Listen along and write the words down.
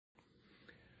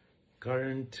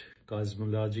Current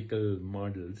cosmological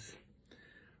models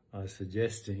are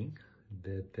suggesting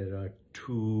that there are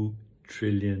 2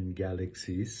 trillion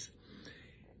galaxies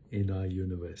in our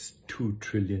universe, 2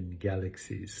 trillion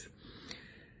galaxies.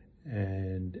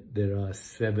 And there are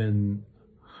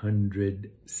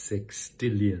 700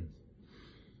 sextillion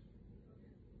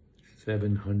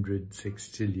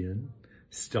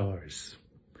stars,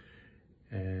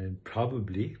 and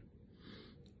probably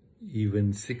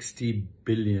even 60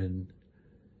 billion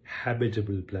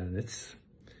habitable planets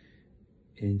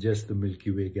in just the Milky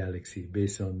Way galaxy,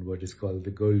 based on what is called the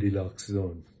Goldilocks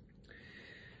zone.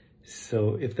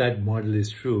 So if that model is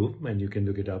true, and you can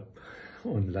look it up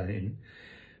online,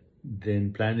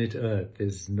 then planet Earth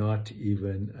is not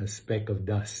even a speck of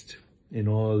dust in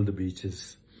all the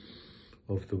beaches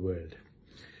of the world.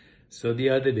 So the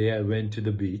other day I went to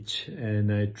the beach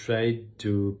and I tried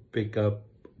to pick up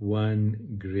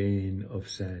one grain of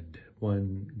sand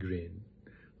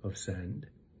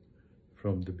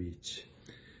from the beach.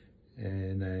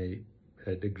 And I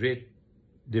had a great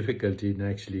difficulty in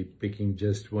actually picking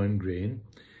just one grain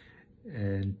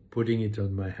and putting it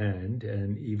on my hand.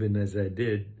 And even as I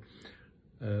did,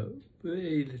 a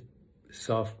very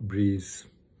soft breeze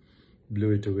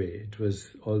blew it away. It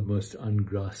was almost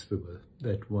ungraspable,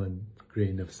 that one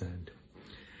grain of sand.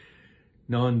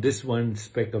 Now, on this one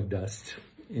speck of dust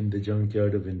in the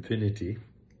junkyard of infinity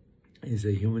is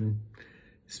a human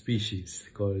species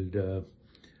called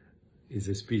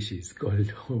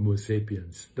Homo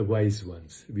sapiens, the wise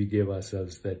ones. We gave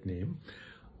ourselves that name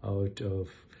out of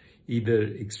either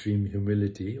extreme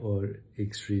humility or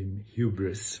extreme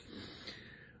hubris.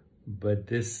 But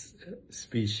this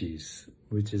species,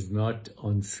 which is not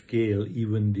on scale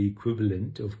even the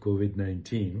equivalent of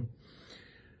COVID-19,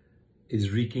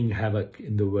 is wreaking havoc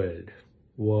in the world.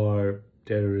 War,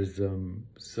 terrorism,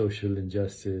 social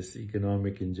injustice,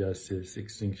 economic injustice,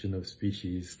 extinction of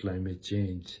species, climate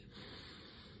change,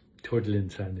 total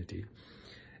insanity.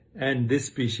 And this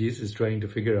species is trying to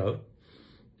figure out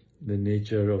the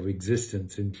nature of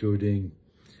existence, including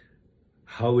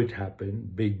how it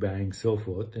happened, Big Bang, so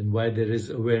forth, and why there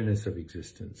is awareness of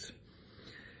existence.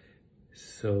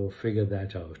 So figure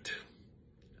that out.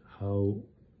 How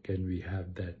can we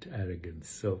have that arrogance?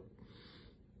 So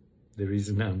the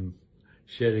reason I'm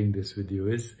sharing this with you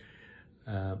is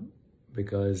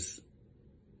because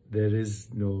there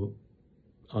is no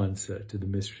answer to the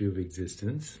mystery of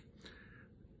existence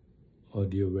or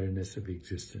the awareness of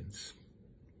existence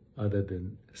other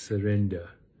than surrender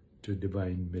to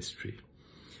divine mystery.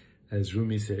 As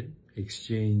Rumi said,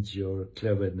 exchange your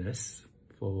cleverness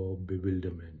for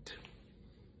bewilderment.